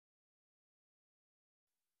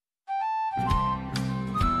It's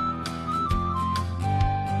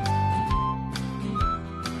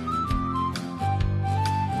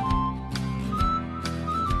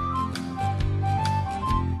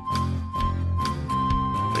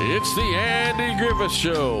the Andy Griffith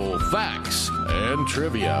Show, Facts and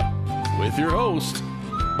Trivia, with your host,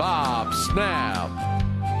 Bob Snap.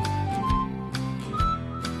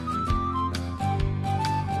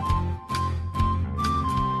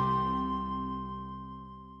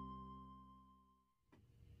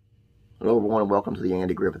 Hello everyone and welcome to the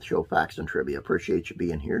Andy Griffith Show, Facts and Trivia. Appreciate you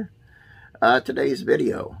being here. Today's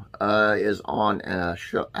video is on a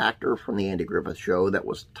actor from the Andy Griffith Show that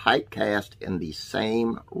was typecast in the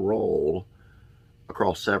same role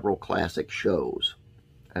across several classic shows.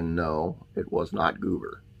 And no, it was not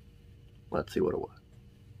Goober. Let's see what it was.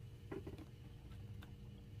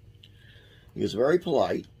 He was very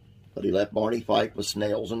polite, but he let Barney fight with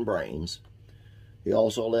snails and brains. He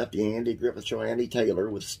also left the Andy Griffith Show Andy Taylor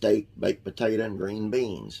with steak, baked potato, and green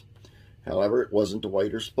beans. However, it wasn't the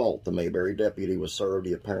waiter's fault. The Mayberry deputy was served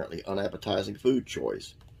the apparently unappetizing food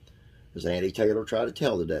choice. As Andy Taylor tried to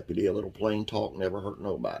tell the deputy, a little plain talk never hurt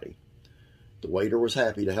nobody. The waiter was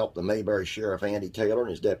happy to help the Mayberry sheriff Andy Taylor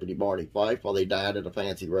and his deputy Barney Fife while they dined at a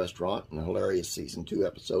fancy restaurant in a hilarious season 2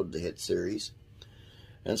 episode of the hit series.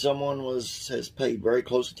 And someone has paid very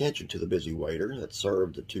close attention to the busy waiter that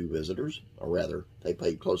served the two visitors, or rather, they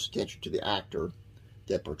paid close attention to the actor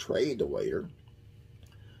that portrayed the waiter.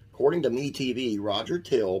 According to MeTV, Roger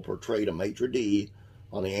Till portrayed a maitre d'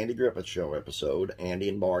 on the Andy Griffith Show episode, Andy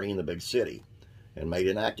and Barney in the Big City, and made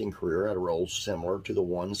an acting career at a role similar to the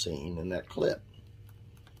one seen in that clip.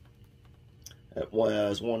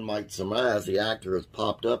 As one might surmise, the actor has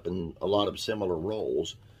popped up in a lot of similar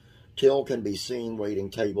roles. Till can be seen waiting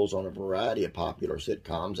tables on a variety of popular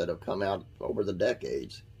sitcoms that have come out over the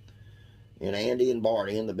decades. In Andy and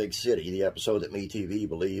Barney in the Big City, the episode that MeTV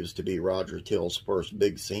believes to be Roger Till's first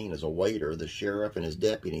big scene as a waiter, the sheriff and his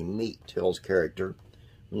deputy meet Till's character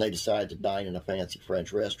when they decide to dine in a fancy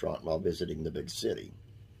French restaurant while visiting the Big City.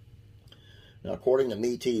 Now, according to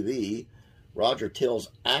MeTV, Roger Till's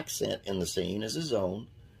accent in the scene is his own.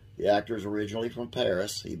 The actor is originally from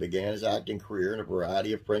Paris. He began his acting career in a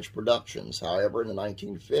variety of French productions. However, in the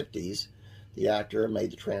 1950s, the actor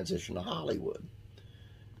made the transition to Hollywood.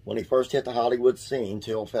 When he first hit the Hollywood scene,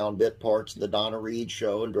 Till found bit parts of The Donna Reed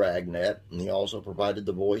Show and Dragnet, and he also provided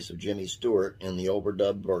the voice of Jimmy Stewart in the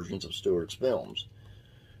overdubbed versions of Stewart's films.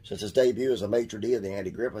 Since his debut as a maitre d' of the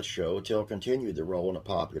Andy Griffith Show, Till continued the role in a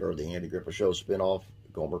popular The Andy Griffith Show spinoff,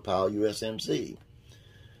 Gomer Pyle USMC.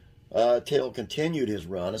 Till continued his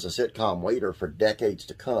run as a sitcom waiter for decades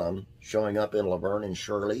to come, showing up in Laverne and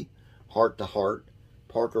Shirley, Heart to Heart,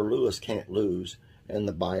 Parker Lewis Can't Lose, and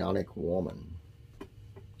The Bionic Woman.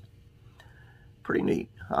 Pretty neat.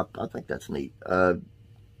 I think that's neat.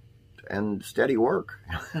 And steady work.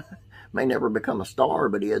 May never become a star,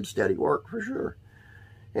 but he had steady work for sure.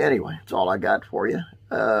 Anyway, that's all I got for you.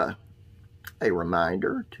 A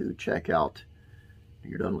reminder to check out,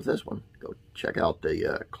 you're done with this one, go check out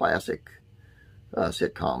the classic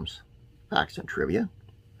sitcoms, Facts and Trivia.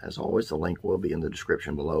 As always, the link will be in the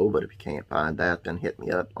description below, but if you can't find that, then hit me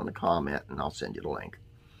up on the comment and I'll send you the link.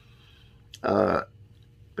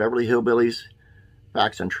 Beverly Hillbillies,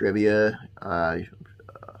 Facts and Trivia,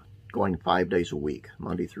 going 5 days a week,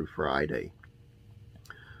 Monday through Friday,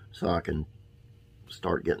 so I can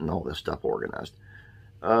start getting all this stuff organized.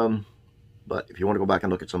 But if you want to go back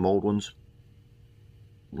and look at some old ones,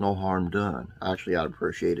 no harm done. Actually, I'd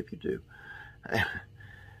appreciate it if you do.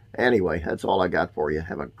 Anyway, that's all I got for you.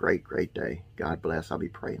 Have a great, great day. God bless. I'll be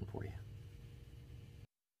praying for you.